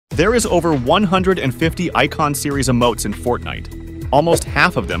There is over 150 icon series emotes in Fortnite. Almost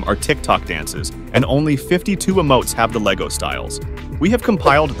half of them are TikTok dances, and only 52 emotes have the Lego styles. We have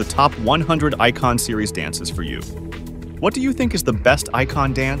compiled the top 100 icon series dances for you. What do you think is the best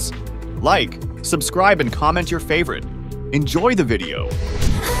icon dance? Like, subscribe, and comment your favorite. Enjoy the video.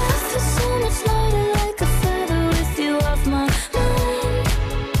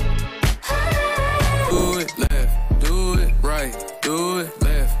 Do it left, do it right, do it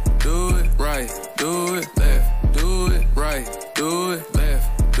left, do it right, do it left, do it right, do it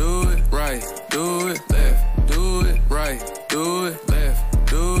left, do it right, do it left, do it right, do it left,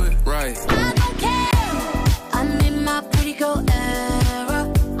 do it right. I don't care. I'm in my pretty girl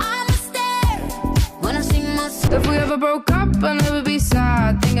era. I'm a stare when I see myself. If we ever broke up, I'd never be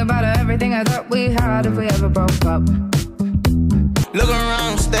sad. Think about everything I thought we had if we ever broke up. Look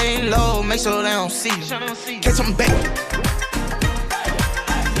around, stay low, make sure they don't see you. Catch them back.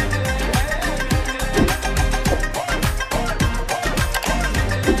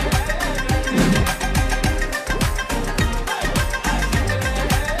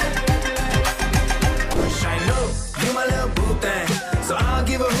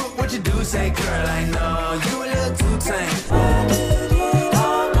 Say, girl, I know you a little too tame.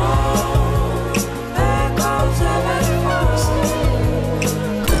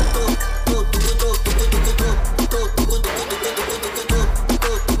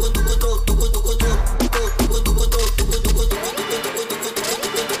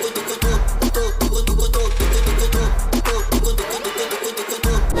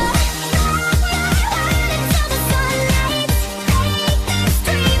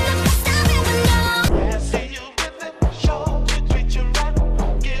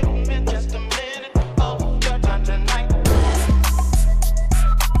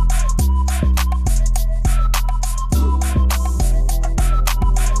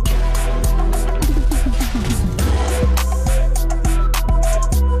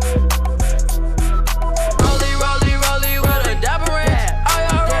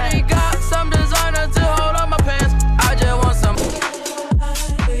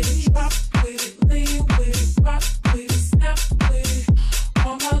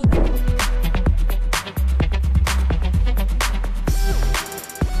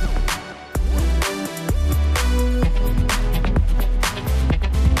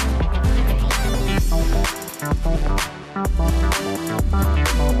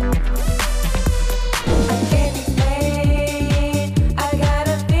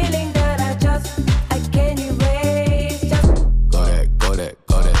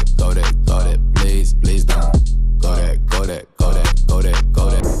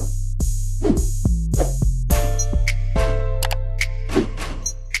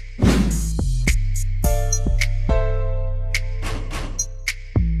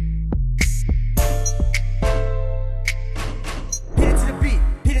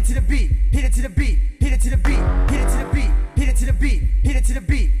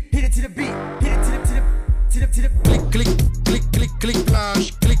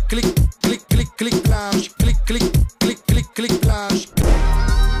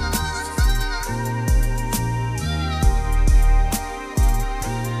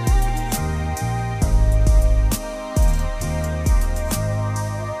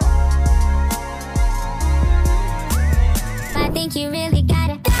 I think you really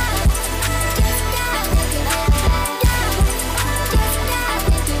gotta go.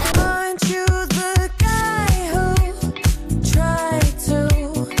 Aren't you the guy who tried to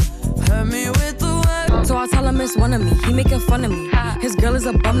hurt me with the word? So I tell him it's one of me. He making fun of me. His girl is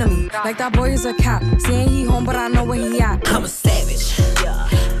a bum to me. Like that boy is a cop. Saying he home, but I know where he at. I'm a savage,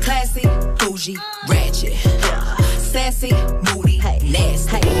 classy, bougie, ratchet, sassy, moody,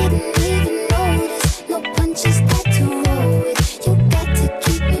 nasty. Didn't even notice, no punches that to roll with. You got to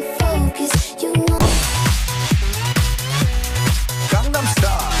keep me focused. You know. Gangnam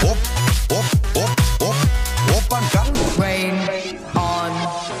Style. Op, op, op, op, op aan Gangnam. Rain on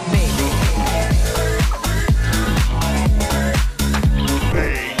me.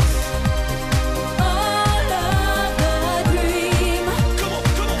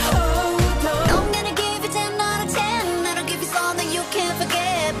 I'm gonna give you 10 out of 10. That'll give you something you can't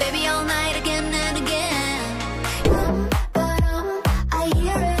forget. Baby, all night again and again. I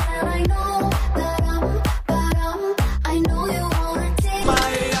hear it and I know that I know you wanna take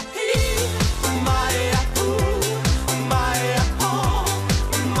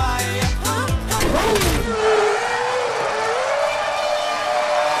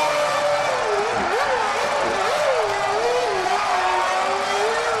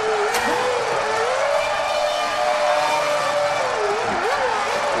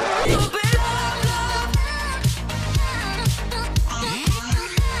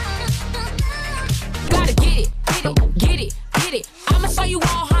Gotta get it, get it, get it, get it. I'ma show you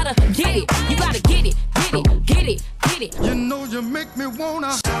all how to get it. You gotta get it, get it, get it, get it. You know you make me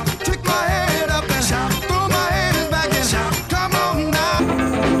wanna kick my head up and throw my head back and come on now.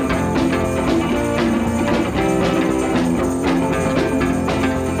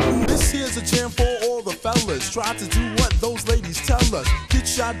 This here's a jam for all the fellas. Try to do what those ladies tell us. Get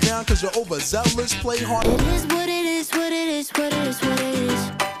shot down cause you're overzealous. Play hard. It is what it is, what it is, what it is, what it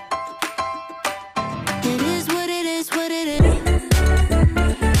is. It is what it is, what it is.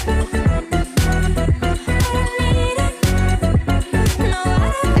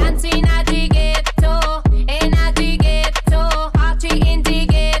 Dancing at the ghetto, in at the ghetto, party in the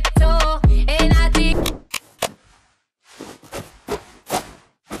ghetto, in at the.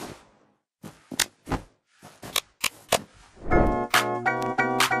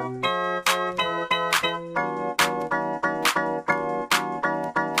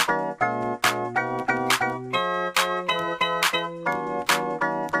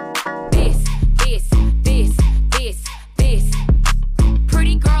 This.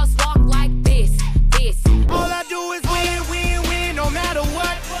 Pretty girls walk like this. All I do is win, win, win, no matter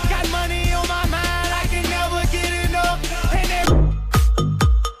what. Got money on my mind, I can never get enough. And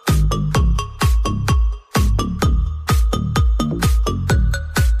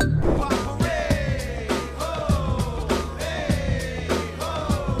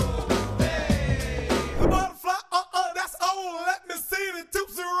Butterfly, that's all. Let me see the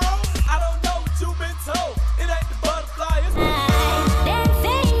tips and roll. I don't know what you've been told. It ain't the butterfly, it's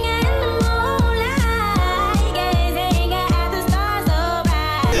Dancing in the moonlight, gazing at the stars so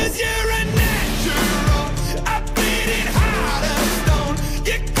bright. cause you're a natural, I beat it hard as stone.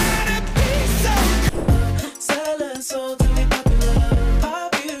 You gotta be so selling so to be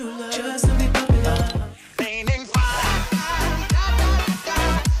popular, just to be popular. meaning fire.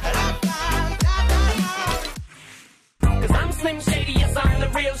 Cause I'm Slim Shady, yes, I'm the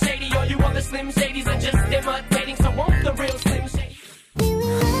real Shady. All you other Slim Shadys are just imitating, so won't the real Slim Shady?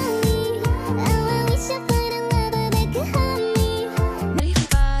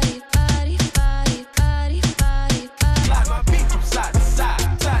 Like my beat from side to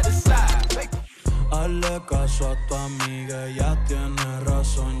side, side to side. Hazle caso a tu amiga, ella tiene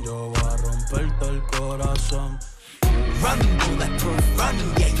razón. Yo voy a romperte el corazón. Run, bulletproof, run,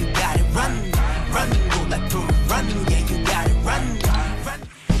 yeah, you gotta run. Run, bulletproof, run, yeah, you gotta run.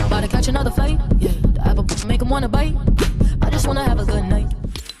 About to catch another fight, yeah. The apple make him wanna bite. I just wanna have a good night.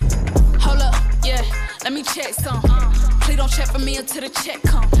 Hold up, yeah, let me check some. Please don't check for me until the check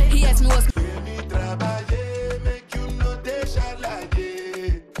come. He asked me what's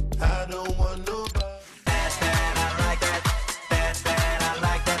I don't want nobody.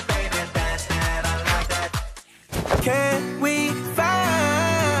 Can we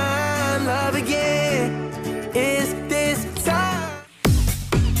find love again? Is this time?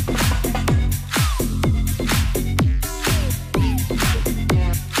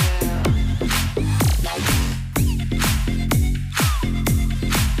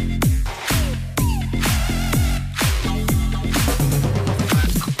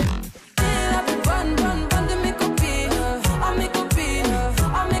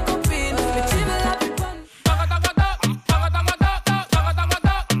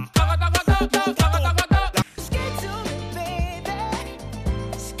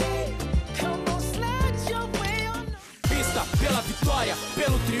 Pela vitória,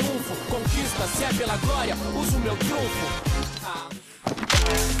 pelo triunfo, conquista, se é pela glória, uso o meu trunfo.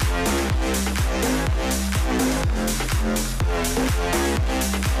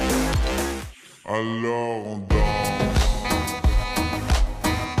 Alors on danse.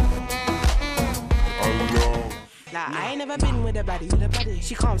 Alors. Nah, I ain't never been with a baddie.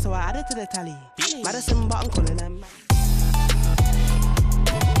 She calm, so I added to the tally. Madison button calling them.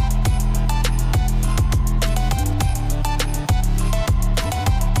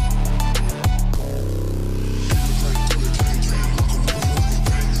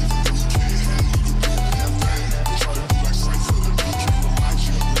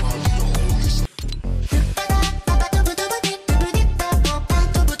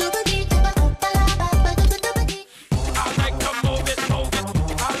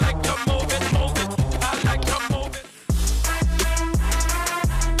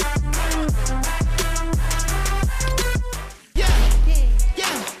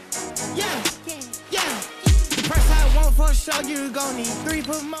 Show you gon' need 3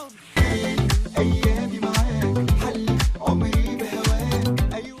 promoters.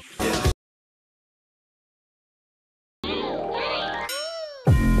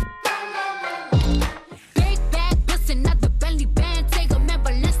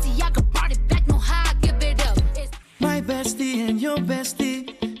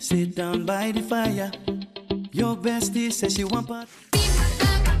 She said she want but. Bim,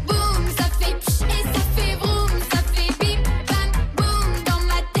 bam, boum, ça fait pch et ça fait vroom, ça fait bim, bam, boum. Dans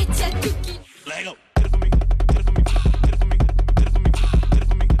ma tête y'a tout qui. Lego.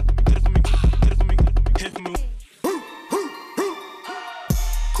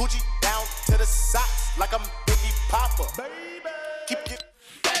 Coochie down to the socks like I'm Biggie Papa. Baby, keep it.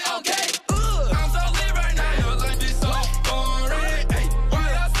 Okay. I'm so lit right now. Your life is so boring. Hey, while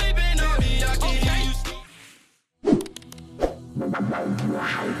you're sleeping on me, I can hear you sleep.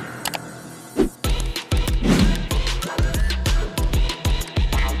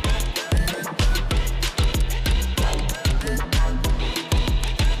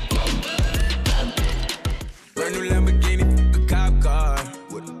 Brand new Lamborghini, a cop car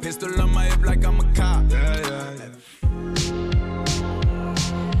with a pistol on my hip like I'm a cop. Yeah.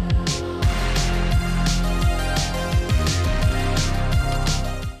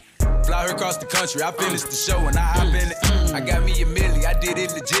 Fly her across the country, I finished the show and I hop in it. I got me a milli, I did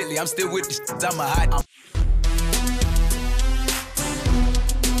it legitly. I'm still with the shit, I'm a hot.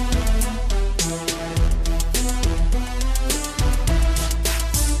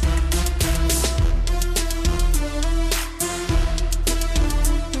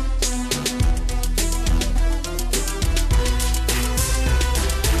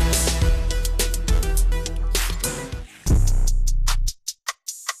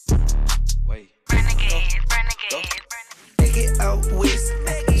 Take it out west,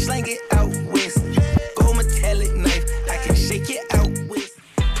 slang it out west. Go metallic knife, I can shake it out west.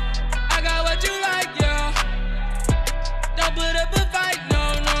 I got what you like, yeah. Don't put up a fight, no.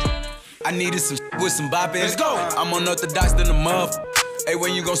 I needed some with some bop in. Let's go. I'm unorthodox than a muff. Hey,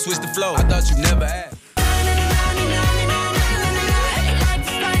 when you gon' switch the flow? I thought you never had.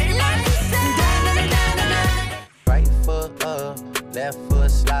 Right foot up, left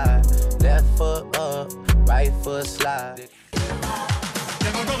foot slide. Left foot up, right foot slide.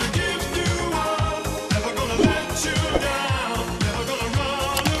 Never gonna give you up, never gonna let you down.